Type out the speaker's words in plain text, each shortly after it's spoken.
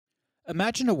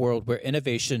Imagine a world where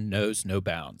innovation knows no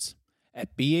bounds.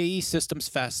 At BAE Systems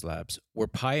Fast Labs, we're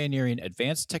pioneering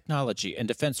advanced technology and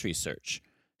defense research,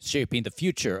 shaping the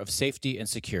future of safety and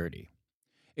security.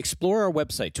 Explore our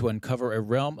website to uncover a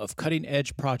realm of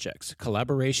cutting-edge projects,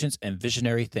 collaborations, and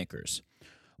visionary thinkers.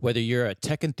 Whether you're a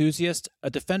tech enthusiast, a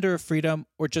defender of freedom,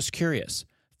 or just curious,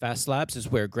 Fast Labs is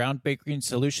where groundbreaking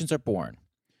solutions are born.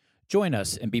 Join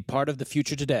us and be part of the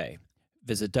future today.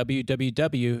 Visit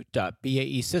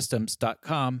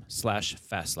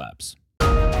www.baesystems.com/fastlabs.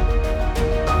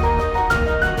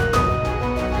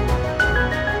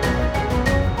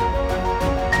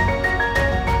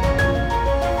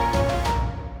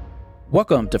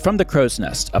 Welcome to From the Crow's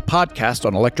Nest, a podcast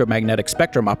on electromagnetic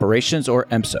spectrum operations, or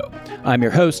EMSO. I'm your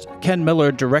host, Ken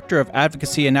Miller, Director of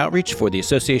Advocacy and Outreach for the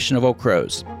Association of Old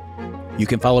Crows. You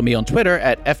can follow me on Twitter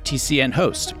at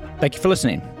FTCNHost. Thank you for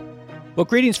listening. Well,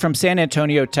 greetings from San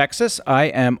Antonio, Texas. I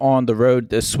am on the road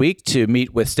this week to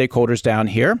meet with stakeholders down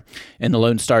here in the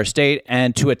Lone Star State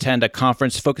and to attend a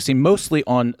conference focusing mostly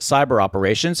on cyber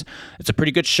operations. It's a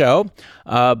pretty good show,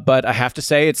 but I have to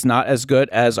say it's not as good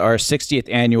as our 60th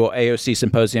annual AOC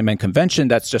Symposium and Convention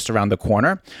that's just around the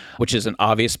corner, which is an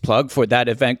obvious plug for that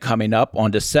event coming up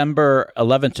on December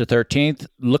 11th to 13th.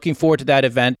 Looking forward to that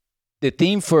event. The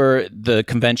theme for the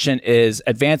convention is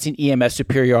advancing EMS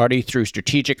superiority through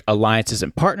strategic alliances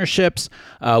and partnerships.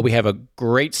 We have a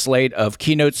great slate of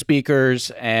keynote speakers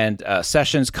and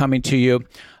sessions coming to you.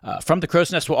 From the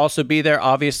Crow's Nest will also be there.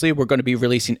 Obviously, we're going to be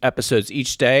releasing episodes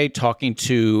each day, talking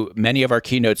to many of our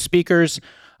keynote speakers.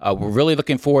 We're really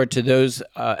looking forward to those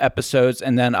episodes.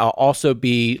 And then I'll also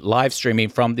be live streaming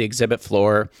from the exhibit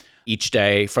floor each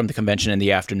day from the convention in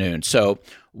the afternoon. So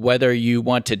whether you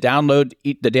want to download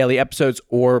the daily episodes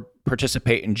or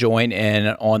participate and join in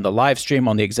on the live stream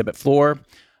on the exhibit floor,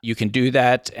 you can do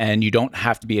that, and you don't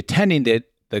have to be attending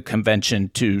the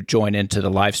convention to join into the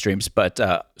live streams, but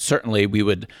certainly we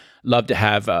would love to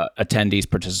have attendees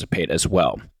participate as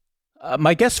well.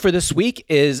 My guest for this week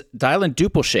is Dylan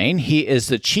Duplechain. He is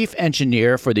the Chief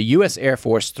Engineer for the U.S. Air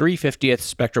Force 350th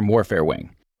Spectrum Warfare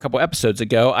Wing. A couple episodes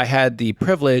ago, I had the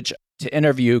privilege to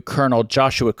interview Colonel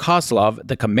Joshua Kozlov,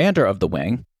 the commander of the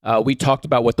wing. We talked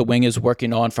about what the wing is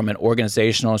working on from an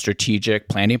organizational and strategic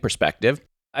planning perspective.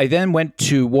 I then went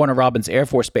to Warner Robins Air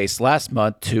Force Base last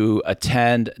month to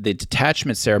attend the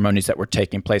detachment ceremonies that were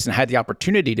taking place and had the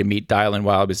opportunity to meet Dylan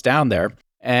while I was down there,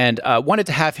 and wanted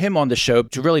to have him on the show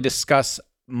to really discuss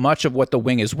much of what the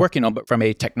wing is working on, but from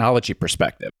a technology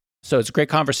perspective. So it's a great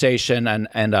conversation,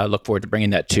 and I look forward to bringing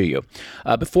that to you.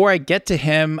 Before I get to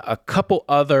him, a couple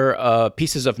other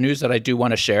pieces of news that I do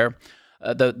want to share.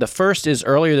 The first is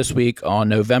earlier this week on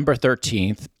November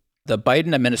 13th, the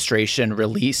Biden administration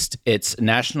released its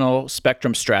National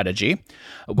Spectrum Strategy,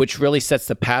 which really sets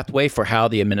the pathway for how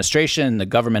the administration and the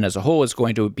government as a whole is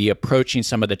going to be approaching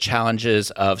some of the challenges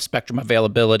of spectrum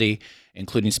availability,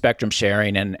 including spectrum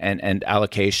sharing and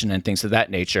allocation and things of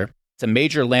that nature. It's a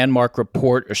major landmark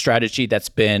report or strategy that's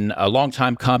been a long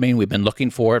time coming. We've been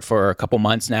looking for it for a couple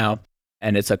months now,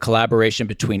 and it's a collaboration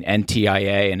between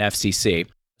NTIA and FCC.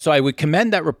 So I would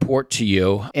commend that report to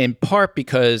you, in part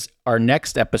because our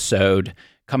next episode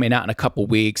coming out in a couple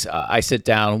weeks, I sit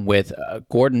down with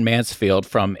Gordon Mansfield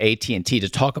from AT&T to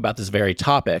talk about this very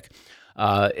topic.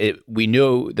 We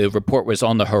knew the report was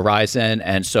on the horizon,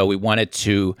 and so we wanted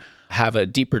to have a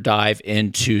deeper dive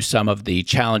into some of the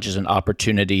challenges and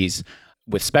opportunities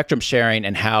with spectrum sharing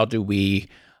and how do we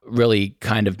really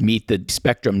kind of meet the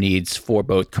spectrum needs for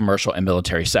both commercial and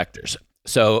military sectors.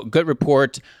 So good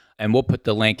report, and we'll put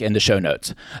the link in the show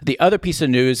notes. The other piece of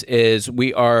news is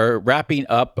we are wrapping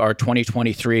up our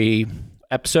 2023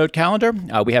 episode calendar.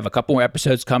 We have a couple more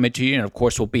episodes coming to you, and of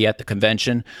course we'll be at the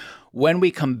convention. When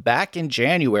we come back in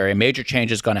January, a major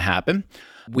change is going to happen.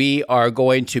 We are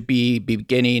going to be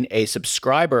beginning a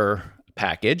subscriber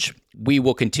package. We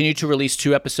will continue to release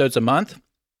 2 episodes a month,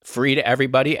 free to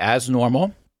everybody as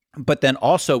normal. But then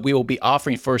also we will be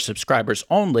offering for subscribers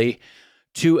only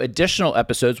 2 additional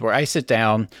episodes where I sit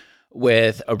down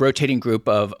with a rotating group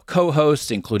of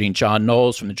co-hosts, including John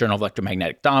Knowles from the Journal of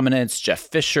Electromagnetic Dominance, Jeff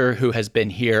Fisher, who has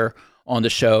been here on the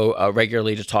show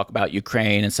regularly to talk about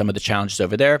Ukraine and some of the challenges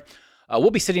over there. We'll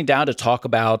be sitting down to talk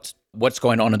about what's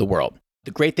going on in the world. The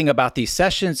great thing about these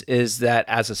sessions is that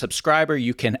as a subscriber,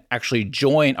 you can actually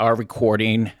join our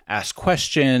recording, ask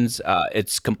questions.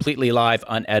 It's completely live,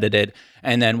 unedited,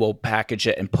 and then we'll package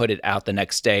it and put it out the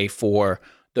next day for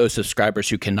those subscribers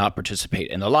who cannot participate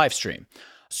in the live stream.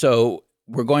 So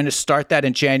we're going to start that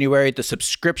in January. The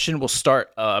subscription will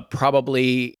start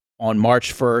probably on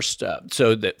March 1st.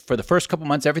 So that for the first couple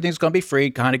months, everything's going to be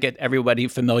free, kind of get everybody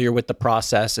familiar with the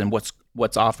process and what's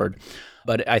what's offered.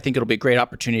 But I think it'll be a great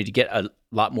opportunity to get a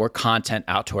lot more content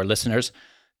out to our listeners.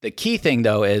 The key thing,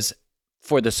 though, is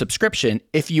for the subscription,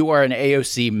 if you are an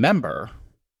AOC member,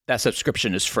 that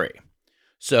subscription is free.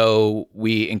 So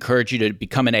we encourage you to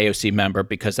become an AOC member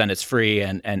because then it's free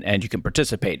and you can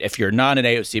participate. If you're not an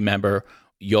AOC member,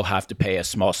 you'll have to pay a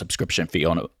small subscription fee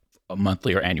on a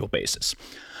monthly or annual basis.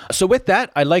 So with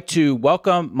that, I'd like to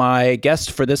welcome my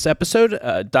guest for this episode,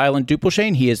 Dylan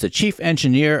Duplechain. He is the Chief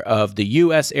Engineer of the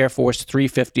U.S. Air Force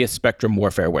 350th Spectrum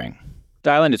Warfare Wing.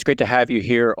 Dylan, it's great to have you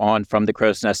here on From the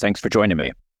Crow's Nest. Thanks for joining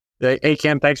me. Hey,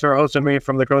 Ken, thanks for hosting me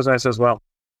from the Crow's Nest as well.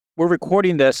 We're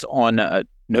recording this on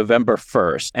November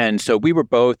 1st. And so we were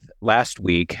both last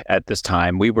week at this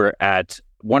time. We were at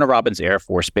Warner Robins Air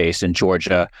Force Base in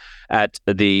Georgia at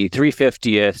the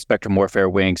 350th Spectrum Warfare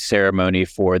Wing ceremony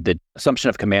for the assumption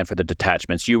of command for the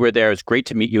detachments. You were there. It was great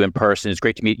to meet you in person. It's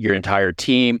great to meet your entire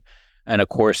team. And of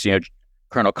course,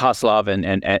 Colonel Koslov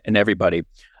and everybody.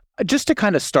 Just to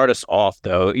kind of start us off,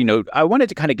 though, I wanted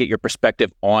to kind of get your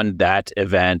perspective on that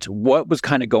event. What was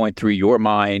kind of going through your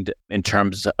mind in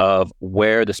terms of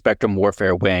where the Spectrum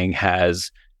Warfare Wing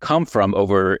has come from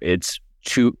over its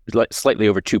slightly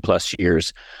over 2+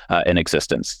 years in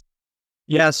existence?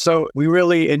 Yeah, so we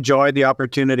really enjoyed the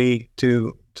opportunity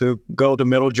to go to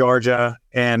Middle Georgia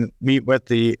and meet with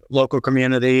the local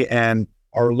community and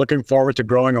are looking forward to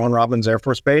growing on Robins Air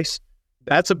Force Base.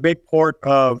 That's a big part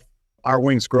of our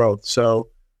wing's growth. So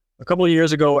a couple of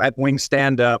years ago at Wing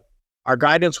Stand Up, our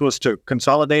guidance was to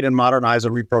consolidate and modernize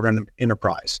a reprogrammed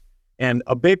enterprise. And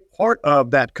a big part of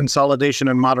that consolidation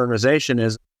and modernization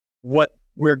is what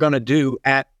we're going to do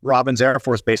at Robins Air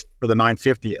Force Base for the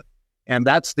 950th. And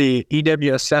that's the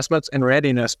EW assessments and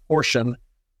readiness portion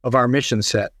of our mission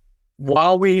set.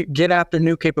 While we get after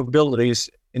new capabilities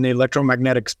in the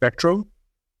electromagnetic spectrum,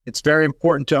 it's very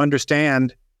important to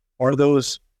understand, are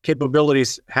those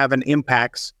capabilities having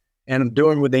impacts and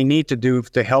doing what they need to do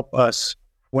to help us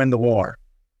win the war?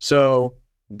 So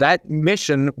that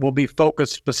mission will be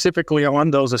focused specifically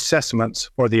on those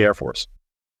assessments for the Air Force.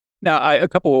 Now, a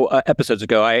couple episodes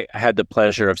ago, I had the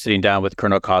pleasure of sitting down with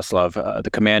Colonel Koslov, the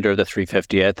commander of the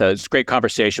 350th. It was a great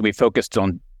conversation. We focused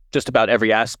on just about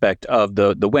every aspect of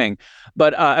the wing.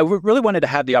 But I really wanted to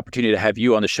have the opportunity to have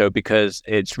you on the show because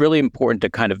it's really important to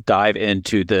kind of dive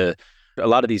into a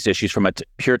lot of these issues from a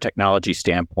pure technology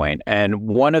standpoint. And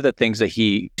one of the things that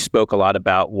he spoke a lot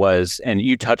about was, and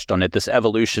you touched on it, this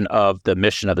evolution of the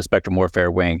mission of the Spectrum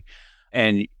Warfare Wing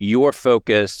and your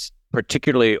focus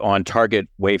particularly on target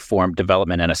waveform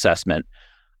development and assessment.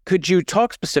 Could you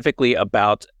talk specifically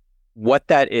about what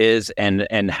that is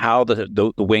and how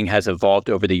the wing has evolved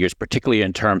over the years, particularly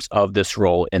in terms of this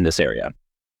role in this area?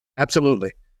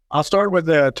 Absolutely. I'll start with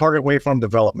the target waveform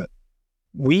development.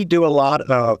 We do a lot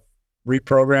of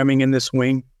reprogramming in this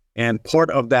wing, and part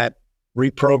of that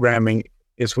reprogramming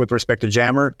is with respect to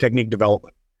jammer technique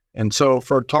development. And so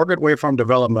for target waveform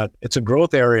development, it's a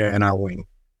growth area in our wing.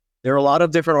 There are a lot of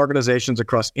different organizations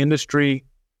across industry,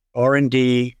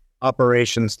 R&D,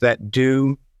 operations that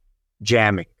do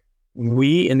jamming.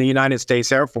 We in the United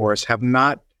States Air Force have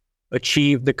not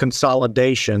achieved the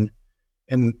consolidation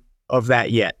of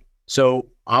that yet. So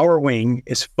our wing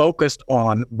is focused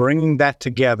on bringing that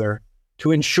together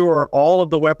to ensure all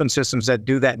of the weapon systems that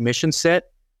do that mission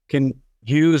set can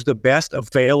use the best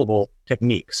available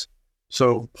techniques.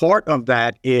 So part of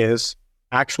that is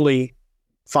actually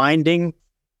finding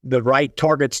the right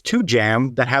targets to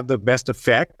jam that have the best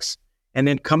effects, and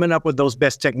then coming up with those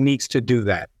best techniques to do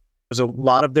that. There's a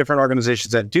lot of different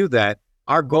organizations that do that.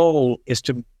 Our goal is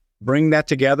to bring that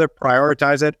together,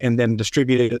 prioritize it, and then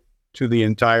distribute it to the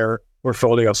entire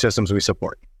portfolio of systems we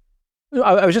support.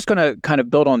 I was just going to kind of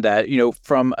build on that,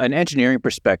 from an engineering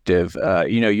perspective,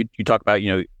 you talk about,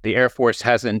 the Air Force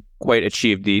hasn't quite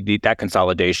achieved that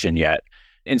consolidation yet.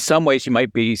 In some ways, you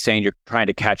might be saying you're trying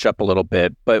to catch up a little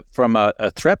bit, but from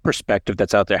a threat perspective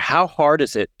that's out there, how hard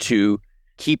is it to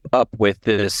keep up with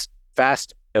this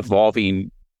fast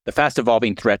evolving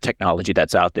threat technology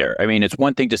that's out there? I mean, it's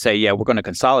one thing to say, yeah, we're going to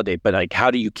consolidate, but how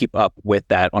do you keep up with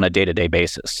that on a day-to-day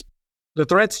basis? The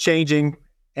threat's changing,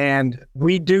 and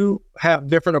we do have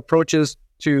different approaches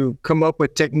to come up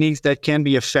with techniques that can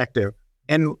be effective.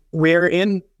 And we're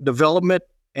in development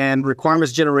and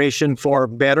requirements generation for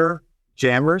better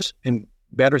jammers and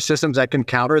better systems that can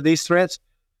counter these threats.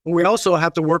 We also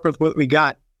have to work with what we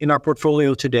got in our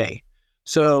portfolio today.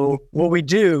 So what we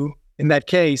do in that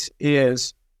case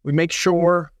is we make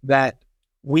sure that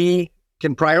we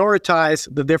can prioritize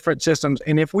the different systems.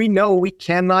 And if we know we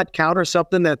cannot counter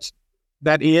something that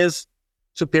is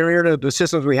superior to the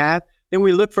systems we have, then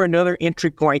we look for another entry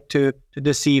point to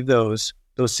deceive those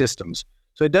systems.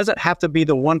 So it doesn't have to be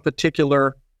the one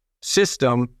particular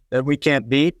system that we can't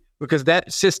beat, because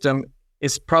that system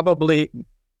is probably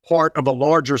part of a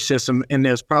larger system and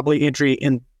there's probably entry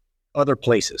in other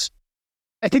places.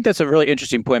 I think that's a really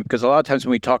interesting point, because a lot of times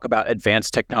when we talk about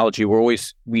advanced technology,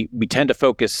 we tend to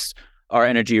focus our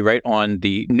energy right on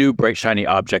the new bright shiny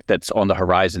object that's on the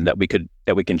horizon that we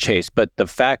can chase. But the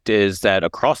fact is that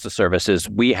across the services,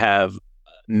 we have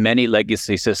many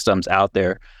legacy systems out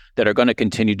there that are going to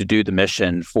continue to do the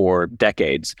mission for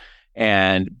decades.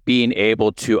 And being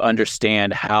able to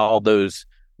understand how those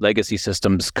legacy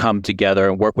systems come together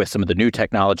and work with some of the new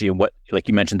technology and what, like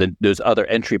you mentioned, those other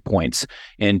entry points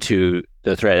into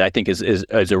the thread, I think is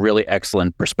a really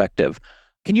excellent perspective.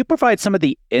 Can you provide some of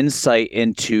the insight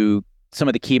into some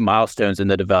of the key milestones in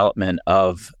the development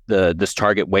of this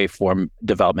target waveform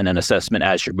development and assessment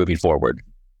as you're moving forward?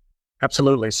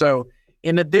 Absolutely. So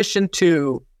in addition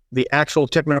to the actual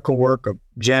technical work of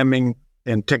jamming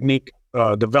and technique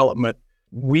development,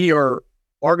 we are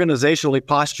organizationally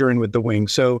posturing with the wing.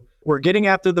 So we're getting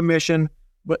after the mission,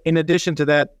 but in addition to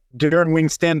that, during wing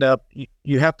stand-up,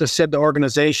 you have to set the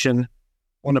organization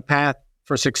on a path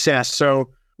for success. So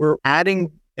we're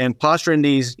adding and posturing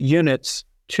these units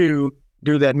to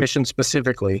do that mission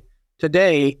specifically.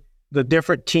 Today, the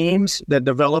different teams that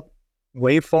develop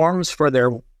waveforms for their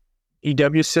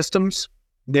EW systems,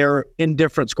 they're in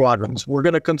different squadrons. We're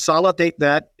going to consolidate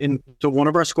that into one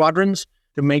of our squadrons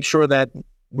to make sure that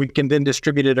we can then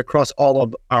distribute it across all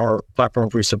of our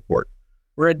platforms we support.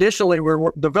 We're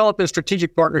developing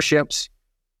strategic partnerships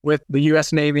with the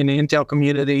U.S. Navy and the intel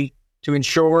community to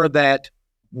ensure that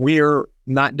we're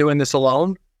not doing this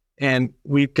alone, and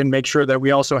we can make sure that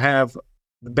we also have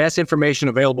the best information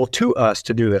available to us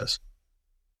to do this.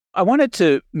 I wanted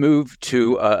to move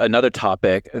to another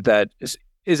topic that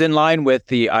is in line with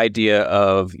the idea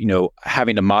of,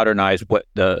 having to modernize what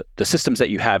the systems that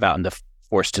you have out in the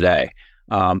force today.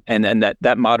 And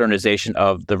that modernization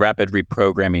of the rapid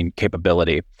reprogramming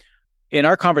capability. In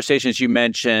our conversations, you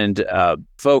mentioned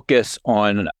focus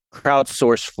on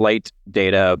crowdsourced flight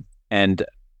data and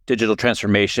digital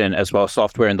transformation, as well as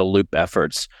software in the loop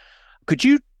efforts. Could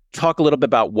you talk a little bit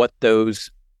about what those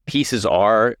pieces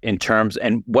are in terms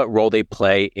and what role they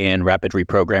play in rapid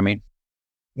reprogramming?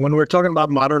 When we're talking about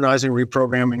modernizing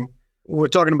reprogramming, we're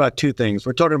talking about two things.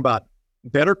 We're talking about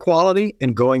better quality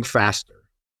and going faster.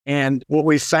 And what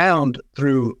we found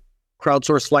through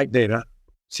crowdsourced flight data,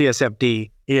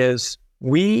 CSFD, is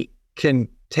we can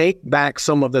take back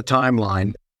some of the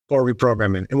timeline for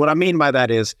reprogramming. And what I mean by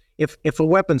that is if a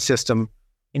weapon system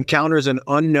encounters an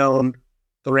unknown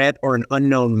threat or an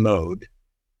unknown mode,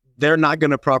 they're not going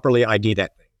to properly ID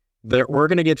that thing. We're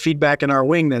going to get feedback in our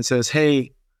wing that says,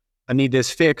 hey, I need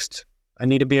this fixed. I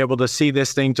need to be able to see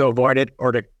this thing to avoid it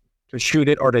or to shoot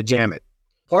it or to jam it.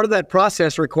 Part of that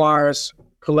process requires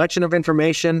collection of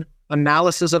information,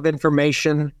 analysis of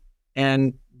information,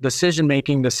 and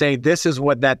decision-making to say, this is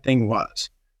what that thing was.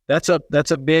 That's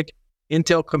a big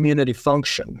intel community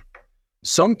function.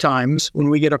 Sometimes when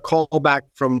we get a call back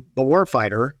from the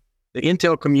warfighter, the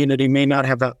intel community may not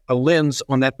have a lens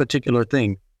on that particular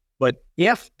thing. But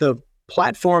if the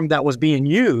platform that was being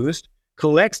used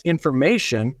collects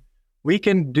information, we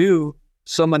can do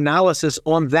some analysis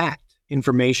on that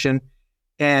information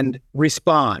and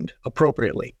respond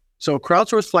appropriately. So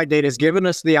crowdsourced flight data has given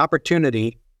us the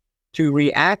opportunity to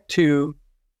react to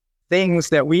things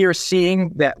that we are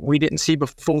seeing that we didn't see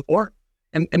before.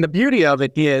 And the beauty of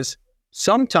it is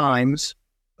sometimes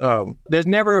there's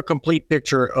never a complete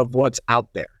picture of what's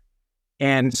out there.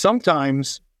 And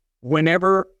sometimes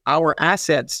whenever our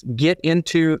assets get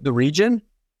into the region,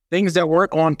 things that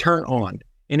weren't on turn on.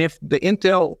 And if the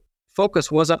intel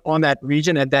focus wasn't on that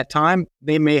region at that time,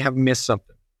 they may have missed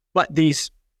something. But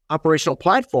these operational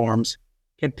platforms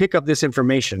can pick up this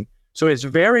information. So it's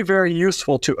very, very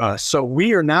useful to us. So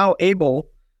we are now able to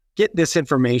get this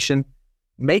information,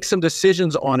 make some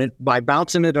decisions on it by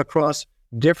bouncing it across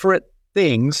different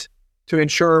things to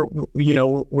ensure,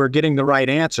 we're getting the right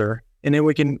answer. And then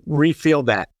we can refill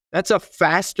that. That's a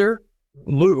faster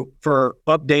loop for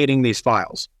updating these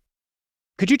files.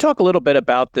 Could you talk a little bit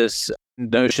about this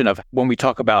notion of when we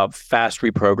talk about fast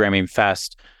reprogramming,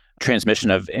 fast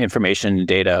transmission of information and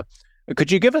data?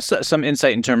 Could you give us some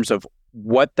insight in terms of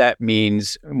what that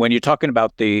means when you're talking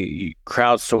about the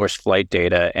crowdsourced flight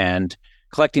data and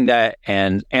collecting that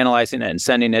and analyzing it and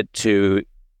sending it to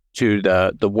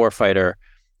the warfighter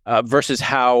versus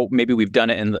how maybe we've done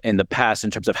it in the past in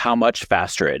terms of how much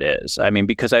faster it is? I mean,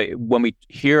 because when we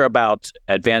hear about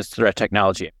advanced threat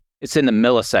technology, it's in the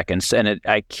milliseconds, and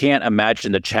I can't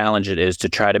imagine the challenge it is to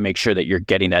try to make sure that you're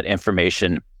getting that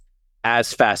information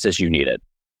as fast as you need it.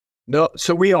 No,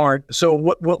 so we aren't. So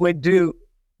what we do,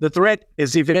 the threat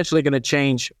is eventually going to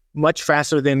change much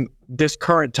faster than this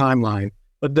current timeline.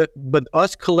 But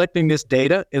us collecting this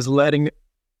data is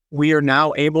we are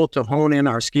now able to hone in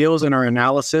our skills and our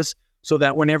analysis so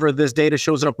that whenever this data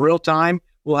shows up real time,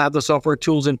 we'll have the software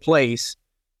tools in place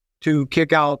to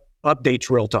kick out updates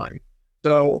real time.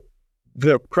 So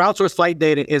the crowdsourced flight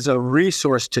data is a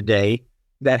resource today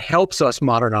that helps us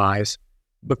modernize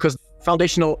because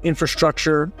foundational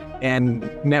infrastructure and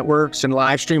networks and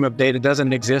live stream of data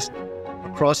doesn't exist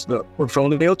across the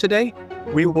portfolio today.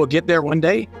 We will get there one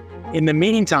day. In the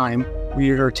meantime,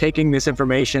 we are taking this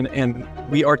information and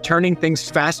we are turning things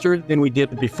faster than we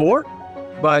did before.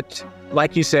 But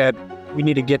like you said, we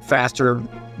need to get faster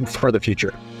for the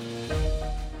future.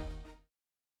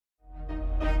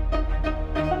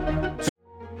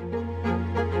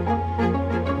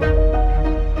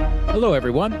 Hello,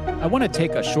 everyone. I want to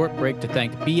take a short break to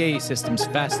thank BAE Systems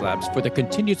Fast Labs for the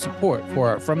continued support for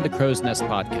our From the Crow's Nest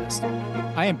podcast.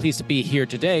 I am pleased to be here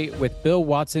today with Bill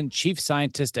Watson, Chief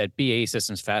Scientist at BAE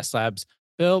Systems Fast Labs.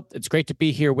 Bill, it's great to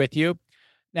be here with you.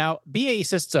 Now, BAE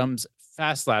Systems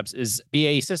Fast Labs is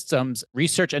BAE Systems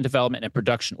Research and Development and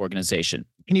Production Organization.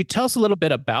 Can you tell us a little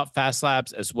bit about Fast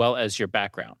Labs as well as your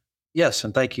background? Yes,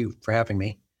 and thank you for having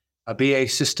me. BAE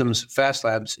Systems Fast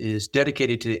Labs is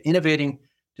dedicated to innovating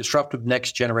disruptive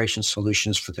next-generation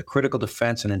solutions for the critical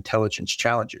defense and intelligence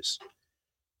challenges.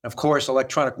 Of course,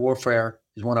 electronic warfare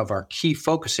is one of our key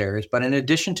focus areas, but in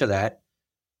addition to that,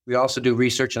 we also do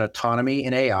research in autonomy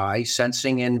and AI,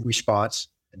 sensing and response,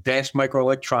 advanced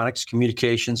microelectronics,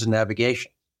 communications, and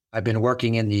navigation. I've been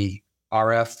working in the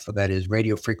RF, that is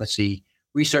radio frequency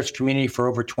research community, for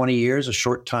over 20 years, a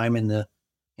short time in the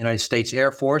United States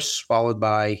Air Force, followed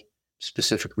by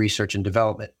specific research and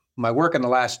development. My work in the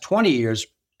last 20 years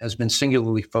has been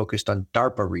singularly focused on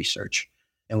DARPA research,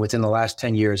 and within the last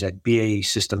 10 years at BAE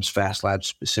Systems Fast Labs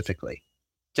specifically.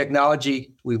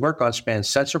 Technology we work on spans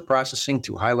sensor processing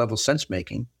to high-level sense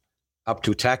making, up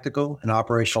to tactical and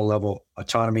operational level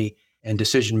autonomy and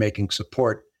decision-making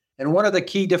support. And one of the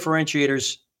key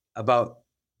differentiators about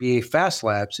BAE Fast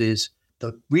Labs is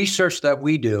the research that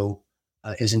we do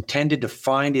is intended to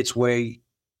find its way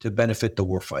to benefit the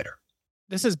warfighter.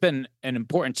 This has been an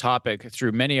important topic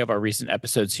through many of our recent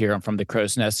episodes here on From the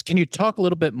Crow's Nest. Can you talk a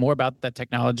little bit more about that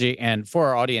technology? And for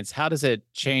our audience, how does it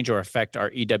change or affect our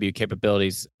EW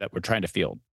capabilities that we're trying to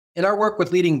field? In our work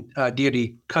with leading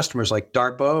DoD customers like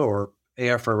DARPA or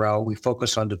AFRL, we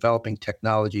focus on developing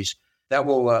technologies that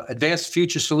will advance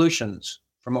future solutions,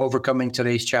 from overcoming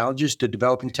today's challenges to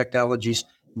developing technologies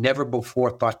never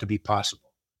before thought to be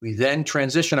possible. We then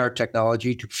transition our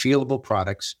technology to fieldable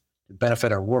products to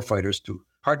benefit our warfighters through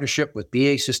partnership with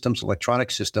BAE Systems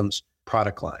Electronic Systems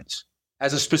product lines.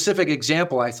 As a specific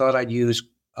example, I thought I'd use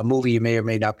a movie you may or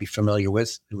may not be familiar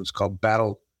with. It was called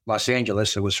Battle Los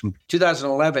Angeles. It was from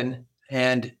 2011.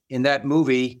 And in that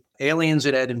movie, aliens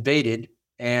had invaded.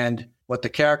 And what the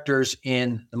characters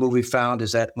in the movie found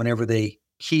is that whenever they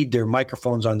keyed their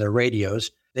microphones on their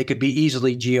radios, they could be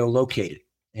easily geolocated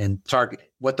and targeted.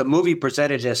 What the movie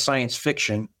presented as science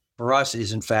fiction for us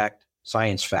is, in fact,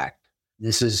 science fact.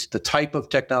 This is the type of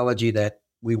technology that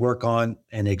we work on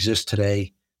and exists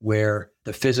today, where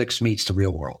the physics meets the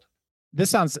real world.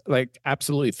 This sounds like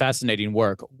absolutely fascinating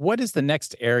work. What is the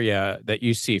next area that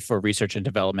you see for research and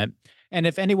development? And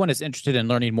if anyone is interested in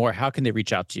learning more, how can they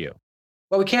reach out to you?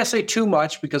 Well, we can't say too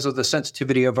much because of the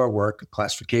sensitivity of our work,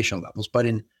 classification levels. But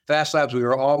in Fast Labs, we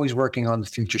are always working on the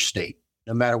future state.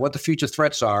 No matter what the future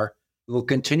threats are, we will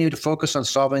continue to focus on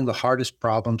solving the hardest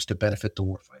problems to benefit the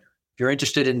warfighter. If you're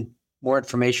interested in more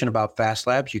information about Fast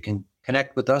Labs, you can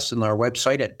connect with us on our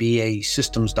website at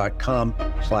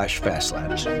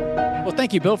baesystems.com/fastlabs. Well,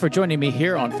 thank you, Bill, for joining me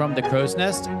here on From the Crow's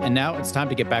Nest. And now it's time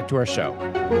to get back to our show.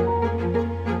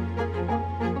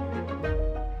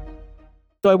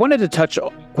 So I wanted to touch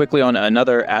quickly on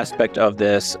another aspect of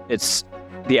this. It's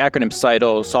the acronym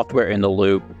CITL, Software in the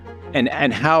Loop,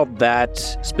 and how that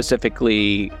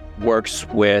specifically works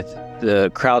with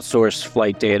the crowdsourced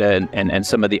flight data and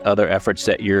some of the other efforts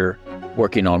that you're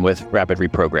working on with rapid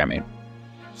reprogramming.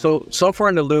 So software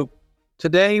in the loop,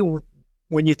 today,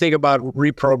 when you think about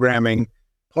reprogramming,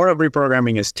 part of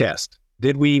reprogramming is test.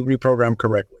 Did we reprogram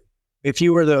correctly? If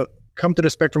you were to come to the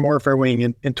Spectrum Warfare Wing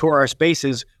and tour our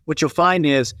spaces, what you'll find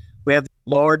is we have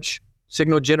large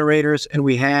signal generators and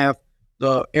we have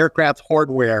the aircraft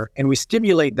hardware, and we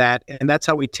stimulate that, and that's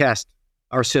how we test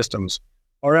our systems.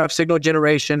 RF signal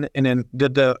generation, and then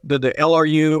did the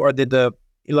LRU or did the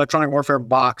electronic warfare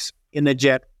box in the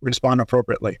jet respond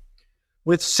appropriately?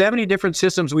 With 70 different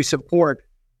systems we support,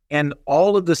 and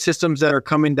all of the systems that are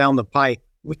coming down the pipe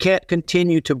we can't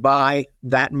continue to buy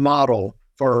that model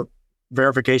for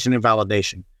verification and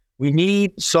validation. We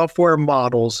need software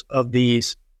models of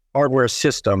these hardware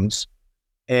systems,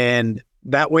 and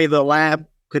that way the lab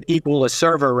could equal a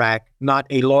server rack, not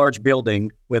a large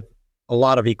building with a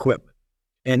lot of equipment.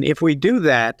 And if we do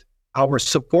that, our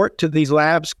support to these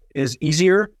labs is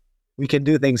easier. We can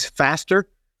do things faster.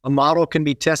 A model can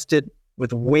be tested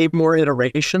with way more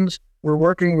iterations. We're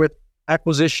working with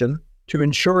acquisition to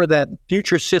ensure that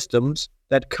future systems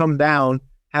that come down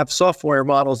have software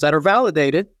models that are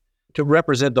validated to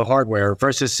represent the hardware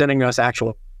versus sending us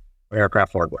actual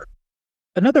aircraft hardware.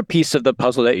 Another piece of the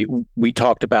puzzle that we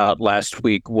talked about last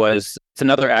week was, it's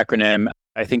another acronym.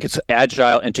 I think it's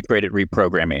Agile Integrated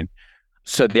Reprogramming.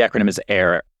 So the acronym is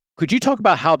AIR. Could you talk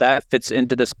about how that fits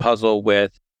into this puzzle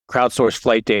with crowdsourced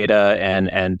flight data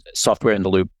and software in the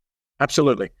loop?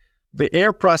 Absolutely. The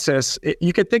AIR process,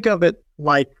 you can think of it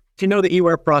like, if you know the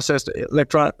EWAR process,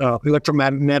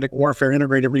 electromagnetic warfare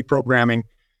integrated reprogramming,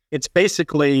 it's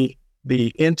basically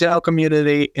the Intel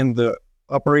community and the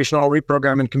operational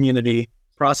reprogramming community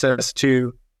process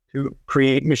to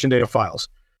create mission data files.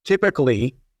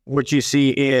 Typically, what you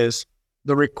see is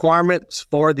the requirements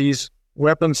for these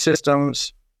weapon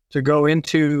systems to go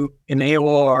into an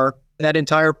AOR, that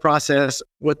entire process,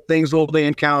 what things will they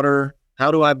encounter,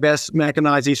 how do I best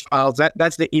mechanize these files,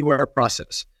 that's the EWAR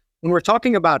process. When we're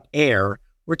talking about AIR,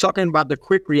 we're talking about the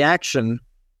quick reaction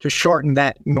to shorten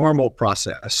that normal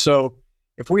process. So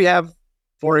if we have,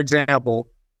 for example,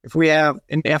 if we have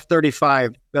an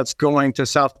F-35 that's going to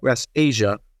Southwest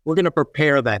Asia, we're going to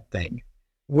prepare that thing.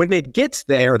 When it gets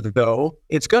there, though,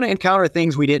 it's going to encounter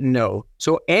things we didn't know.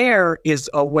 So AIR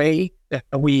is a way that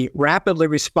we rapidly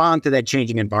respond to that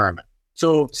changing environment.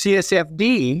 So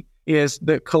CSFD is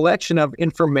the collection of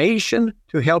information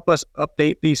to help us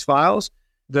update these files.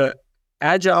 The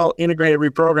Agile Integrated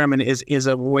Reprogramming is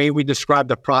a way we describe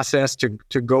the process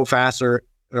to go faster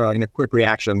in a quick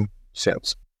reaction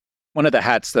sense. One of the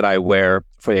hats that I wear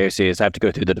for the AOC is I have to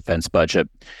go through the defense budget.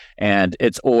 And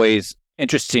it's always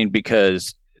interesting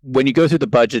because when you go through the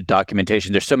budget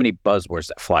documentation, there's so many buzzwords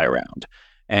that fly around.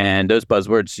 And those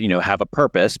buzzwords, have a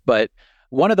purpose. But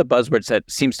one of the buzzwords that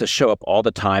seems to show up all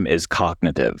the time is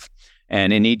cognitive.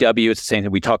 And in EW, it's the same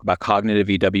thing. We talk about cognitive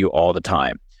EW all the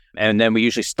time. And then we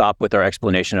usually stop with our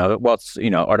explanation of it. Well, it's,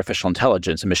 artificial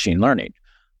intelligence and machine learning.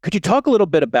 Could you talk a little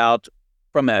bit about,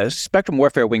 from a Spectrum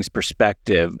Warfare Wing's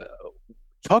perspective,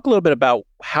 talk a little bit about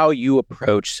how you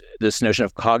approach this notion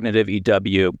of cognitive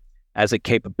EW as a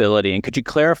capability? And could you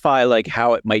clarify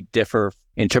how it might differ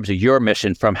in terms of your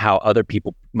mission from how other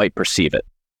people might perceive it?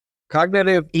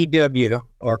 Cognitive EW,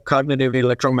 or cognitive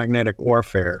electromagnetic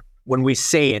warfare, when we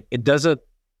say it, it doesn't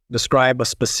describe a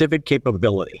specific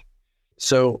capability.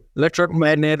 So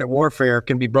electromagnetic warfare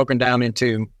can be broken down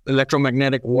into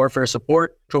electromagnetic warfare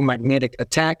support, electromagnetic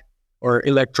attack, or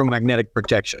electromagnetic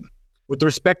protection. With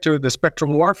respect to the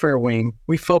Spectrum Warfare Wing,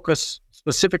 we focus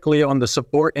specifically on the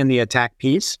support and the attack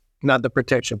piece, not the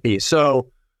protection piece.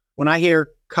 So when I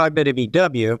hear cognitive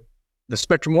EW, the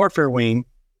Spectrum Warfare Wing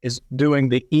is doing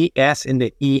the ES and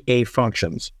the EA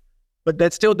functions. But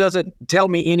that still doesn't tell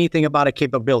me anything about a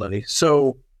capability.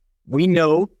 So we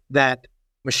know that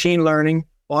machine learning,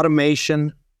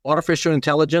 automation, artificial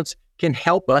intelligence can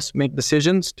help us make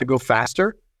decisions to go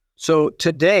faster. So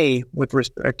today, with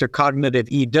respect to cognitive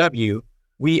EW,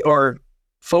 we are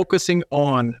focusing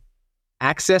on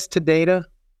access to data,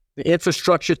 the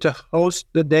infrastructure to host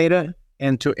the data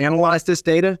and to analyze this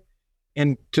data,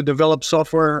 and to develop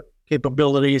software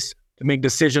capabilities to make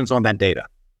decisions on that data.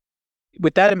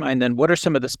 With that in mind, then, what are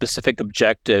some of the specific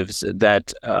objectives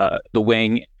that the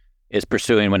wing is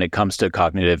pursuing when it comes to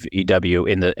cognitive EW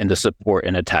in the support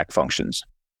and attack functions?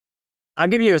 I'll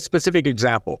give you a specific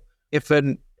example. If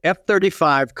an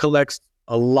F-35 collects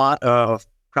a lot of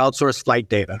crowdsourced flight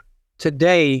data,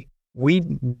 today we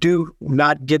do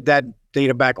not get that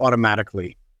data back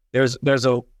automatically. There's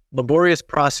a laborious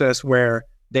process where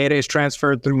data is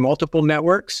transferred through multiple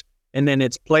networks, and then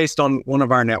it's placed on one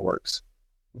of our networks.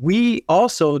 We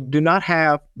also do not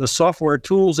have the software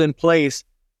tools in place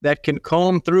that can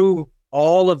comb through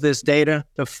all of this data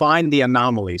to find the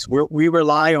anomalies. We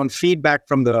rely on feedback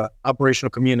from the operational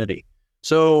community.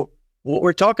 So what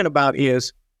we're talking about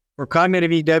is, for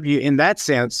cognitive EW, in that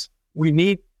sense, we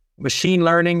need machine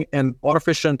learning and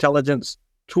artificial intelligence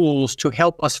tools to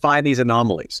help us find these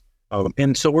anomalies.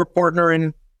 And so we're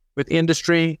partnering with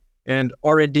industry and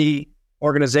R&D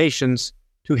organizations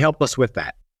to help us with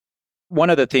that. One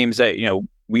of the themes that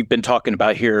we've been talking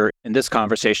about here in this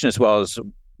conversation, as well as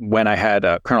when I had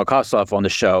Colonel Kosloff on the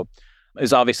show,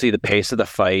 is obviously the pace of the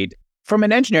fight. From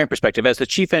an engineering perspective, as the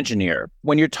chief engineer,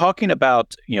 when you're talking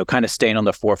about, kind of staying on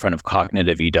the forefront of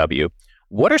cognitive EW,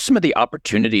 what are some of the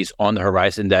opportunities on the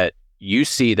horizon that you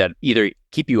see that either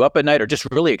keep you up at night or just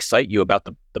really excite you about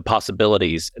the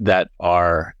possibilities that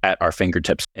are at our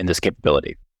fingertips in this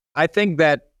capability? I think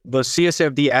that the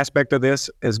CSFD aspect of this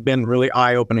has been really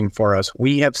eye-opening for us.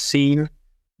 We have seen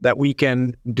that we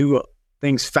can do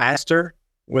things faster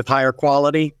with higher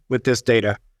quality with this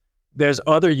data. There's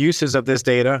other uses of this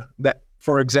data that,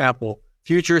 for example,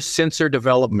 future sensor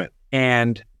development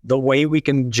and the way we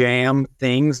can jam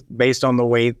things based on the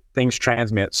way things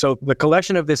transmit. So the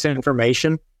collection of this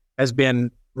information has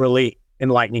been really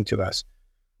enlightening to us.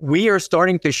 We are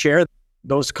starting to share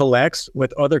those collects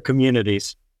with other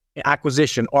communities,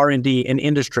 acquisition, R&D, and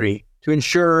industry to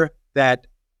ensure that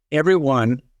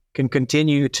everyone can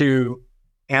continue to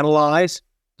analyze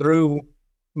through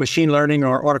machine learning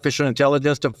or artificial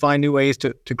intelligence to find new ways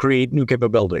to create new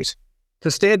capabilities.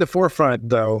 To stay at the forefront,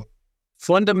 though,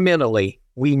 fundamentally,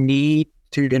 we need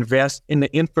to invest in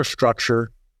the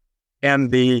infrastructure and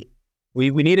we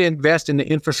need to invest in the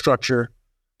infrastructure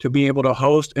to be able to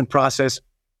host and process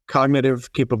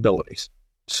cognitive capabilities.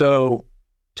 So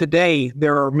today,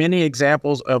 there are many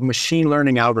examples of machine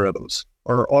learning algorithms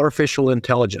or artificial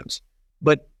intelligence.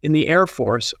 But in the Air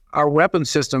Force, our weapon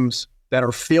systems that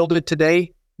are fielded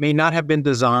today may not have been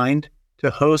designed to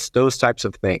host those types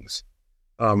of things.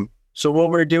 So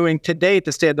what we're doing today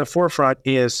to stay at the forefront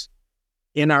is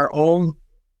in our own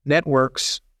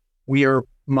networks, we are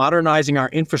modernizing our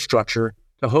infrastructure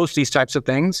to host these types of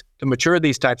things, to mature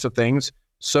these types of things,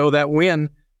 so that when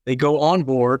they go on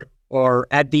board or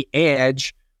at the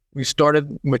edge, we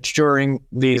started maturing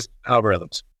these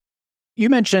algorithms. You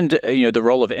mentioned, the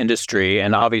role of industry,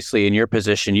 and obviously in your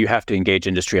position, you have to engage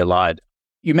industry a lot.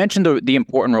 You mentioned the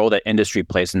important role that industry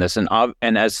plays in this, and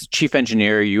as chief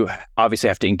engineer, you obviously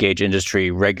have to engage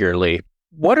industry regularly.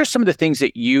 What are some of the things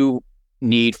that you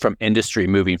need from industry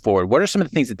moving forward? What are some of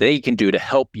the things that they can do to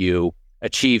help you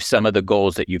achieve some of the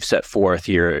goals that you've set forth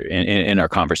here in our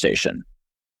conversation?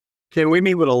 Okay, we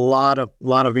meet with a lot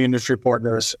of industry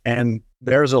partners, and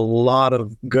there's a lot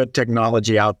of good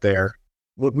technology out there.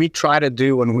 What we try to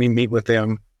do when we meet with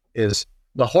them is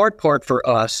the hard part for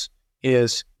us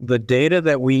is the data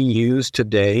that we use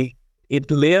today. It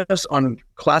lives on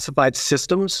classified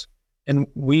systems, and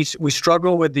we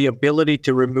struggle with the ability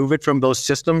to remove it from those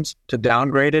systems, to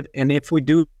downgrade it. And if we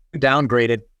do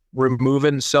downgrade it,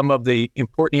 removing some of the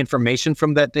important information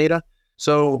from that data.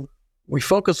 So we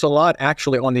focus a lot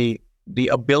actually on the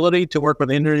ability to work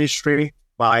with industry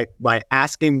by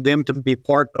asking them to be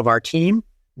part of our team,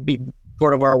 be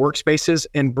part of our workspaces,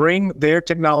 and bring their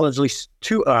technologies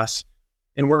to us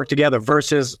and work together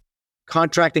versus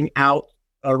contracting out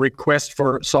a request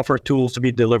for software tools to be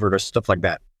delivered or stuff like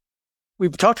that.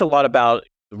 We've talked a lot about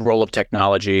the role of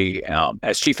technology.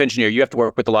 As chief engineer, you have to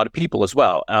work with a lot of people as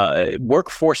well.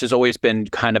 Workforce has always been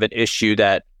kind of an issue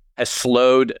that has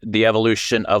slowed the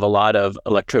evolution of a lot of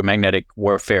electromagnetic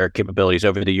warfare capabilities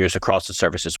over the years across the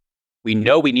services. We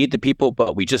know we need the people,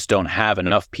 but we just don't have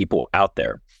enough people out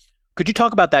there. Could you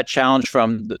talk about that challenge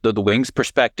from the wing's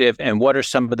perspective, and what are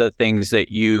some of the things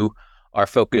that you are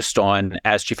focused on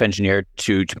as chief engineer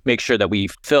to make sure that we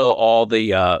fill all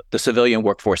the civilian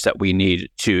workforce that we need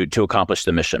to accomplish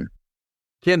the mission?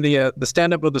 Again, the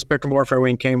stand-up of the Spectrum Warfare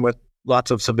Wing came with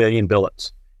lots of civilian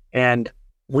billets. And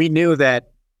we knew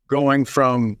that going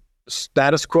from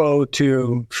status quo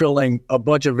to filling a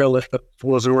bunch of billets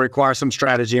was going to require some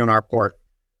strategy on our part.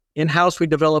 In-house, we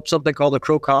developed something called the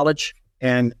Crow College,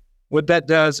 and what that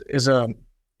does is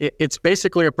it's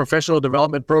basically a professional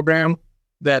development program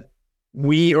that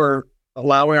we are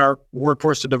allowing our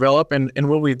workforce to develop. And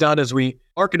what we've done is we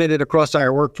marketed it across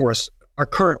our workforce, our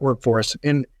current workforce.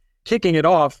 And kicking it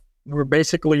off, we're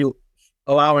basically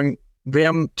allowing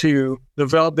them to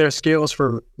develop their skills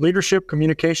for leadership,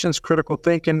 communications, critical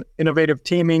thinking, innovative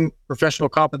teaming, professional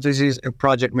competencies, and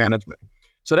project management.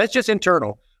 So that's just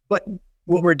internal. But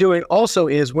what we're doing also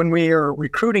is when we are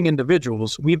recruiting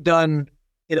individuals, we've done,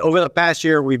 over the past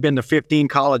year, we've been to 15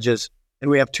 colleges,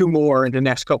 and we have 2 more in the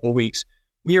next couple of weeks.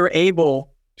 We are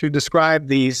able to describe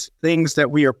these things that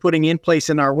we are putting in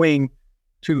place in our wing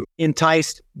to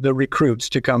entice the recruits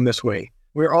to come this way.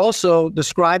 We're also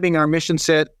describing our mission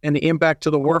set and the impact to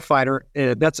the warfighter.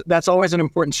 That's always an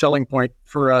important selling point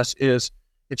for us is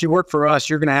if you work for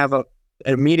us, you're going to have an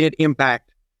immediate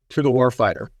impact to the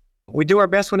warfighter. We do our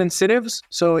best with incentives.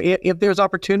 So if there's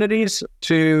opportunities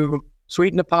to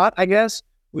sweeten the pot, I guess,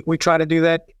 we try to do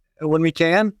that when we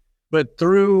can. But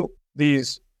through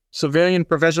these civilian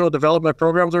professional development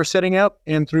programs we're setting up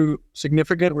and through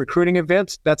significant recruiting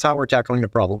events, that's how we're tackling the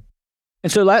problem.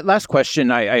 And so last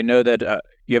question, I know that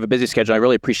you have a busy schedule. I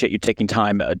really appreciate you taking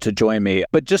time to join me,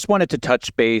 but just wanted to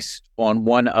touch base on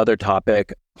one other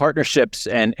topic, partnerships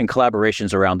and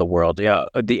collaborations around the world. Yeah,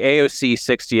 the AOC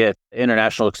 60th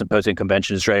International Symposium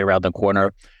Convention is right around the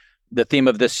corner. The theme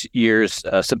of this year's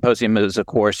symposium is, of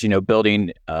course,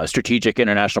 building strategic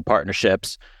international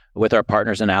partnerships with our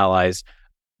partners and allies.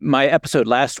 My episode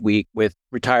last week with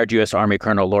retired U.S. Army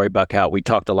Colonel Lori Buckhout, we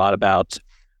talked a lot about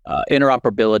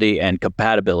interoperability and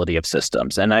compatibility of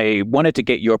systems. And I wanted to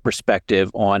get your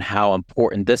perspective on how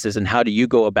important this is and how do you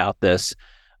go about this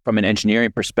from an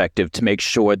engineering perspective to make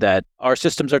sure that our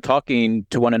systems are talking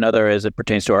to one another as it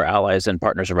pertains to our allies and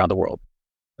partners around the world?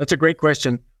 That's a great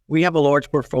question. We have a large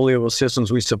portfolio of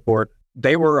systems we support.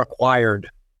 They were acquired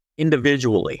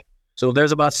individually. So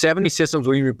there's about 70 systems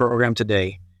we reprogram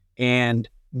today, and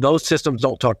those systems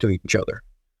don't talk to each other.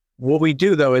 What we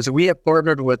do, though, is we have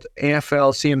partnered with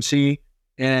AFL, CMC,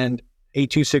 and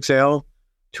A26L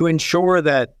to ensure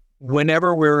that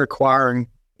whenever we're acquiring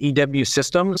EW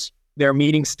systems, they're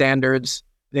meeting standards,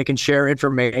 they can share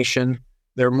information,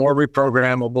 they're more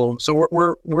reprogrammable. So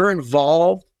we're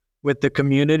involved with the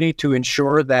community to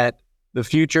ensure that the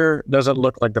future doesn't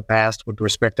look like the past with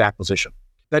respect to acquisition.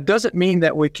 That doesn't mean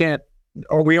that we can't,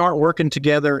 or we aren't working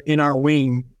together in our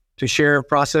wing to share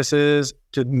processes,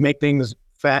 to make things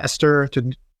faster,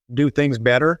 to do things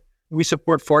better. We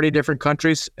support 40 different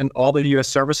countries and all the U.S.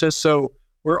 services. So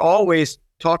we're always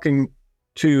talking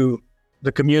to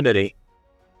the community.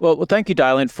 Well, thank you,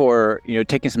 Dylan, for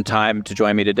taking some time to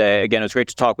join me today. Again, it was great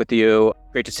to talk with you.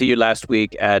 Great to see you last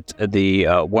week at the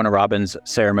Warner Robins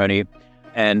ceremony.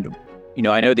 And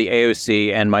I know the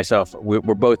AOC and myself,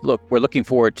 we're looking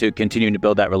forward to continuing to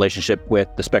build that relationship with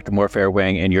the Spectrum Warfare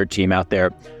Wing and your team out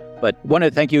there. But want to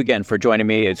thank you again for joining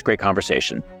me. It's a great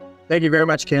conversation. Thank you very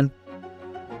much, Ken.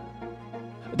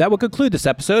 That will conclude this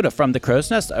episode of From the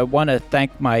Crow's Nest. I want to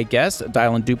thank my guest,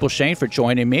 Dylan Duplechain, for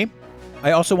joining me.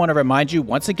 I also want to remind you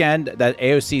once again that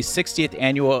AOC's 60th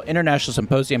Annual International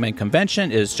Symposium and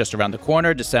Convention is just around the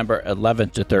corner, December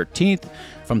 11th to 13th.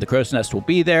 From the Crow's Nest will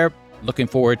be there. Looking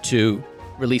forward to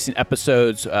releasing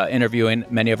episodes, interviewing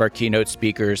many of our keynote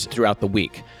speakers throughout the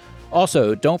week.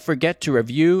 Also, don't forget to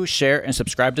review, share, and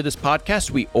subscribe to this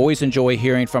podcast. We always enjoy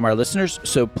hearing from our listeners,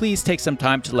 so please take some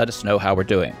time to let us know how we're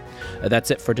doing.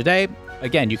 That's it for today.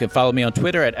 Again, you can follow me on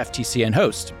Twitter at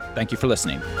FTCNHost. Thank you for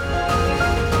listening.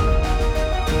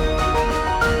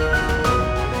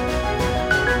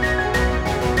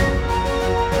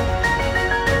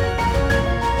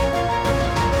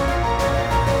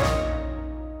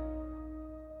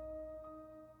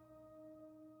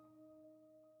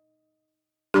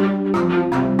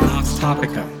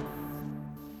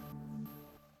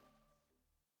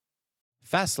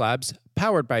 FAST Labs,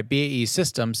 powered by BAE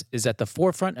Systems, is at the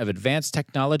forefront of advanced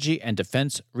technology and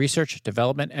defense research,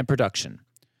 development, and production.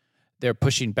 They're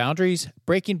pushing boundaries,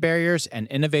 breaking barriers, and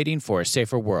innovating for a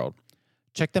safer world.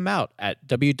 Check them out at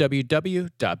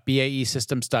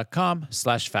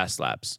www.baesystems.com/fastlabs.